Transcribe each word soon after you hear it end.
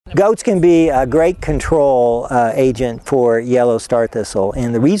Goats can be a great control agent for yellow star thistle,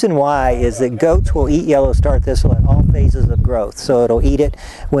 and the reason why is that goats will eat yellow star thistle at all phases of growth. So it'll eat it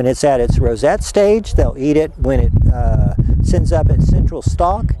when it's at its rosette stage, they'll eat it when it sends up its central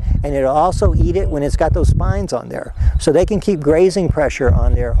stalk, and it'll also eat it when it's got those spines on there. So they can keep grazing pressure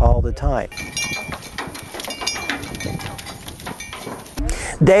on there all the time.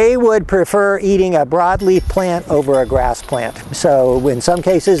 They would prefer eating a broadleaf plant over a grass plant. So in some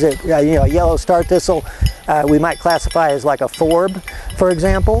cases, a yellow star thistle, we might classify as like a forb, for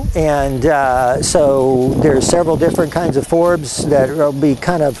example. And so there's several different kinds of forbs that will be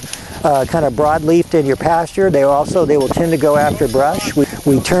kind of broadleafed in your pasture. They will tend to go after brush.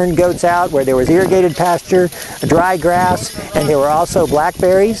 We turned goats out where there was irrigated pasture, dry grass, and there were also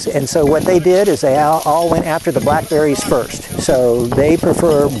blackberries. And so what they did is they all went after the blackberries first. So they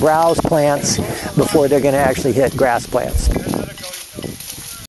prefer browse plants before they're going to actually hit grass plants.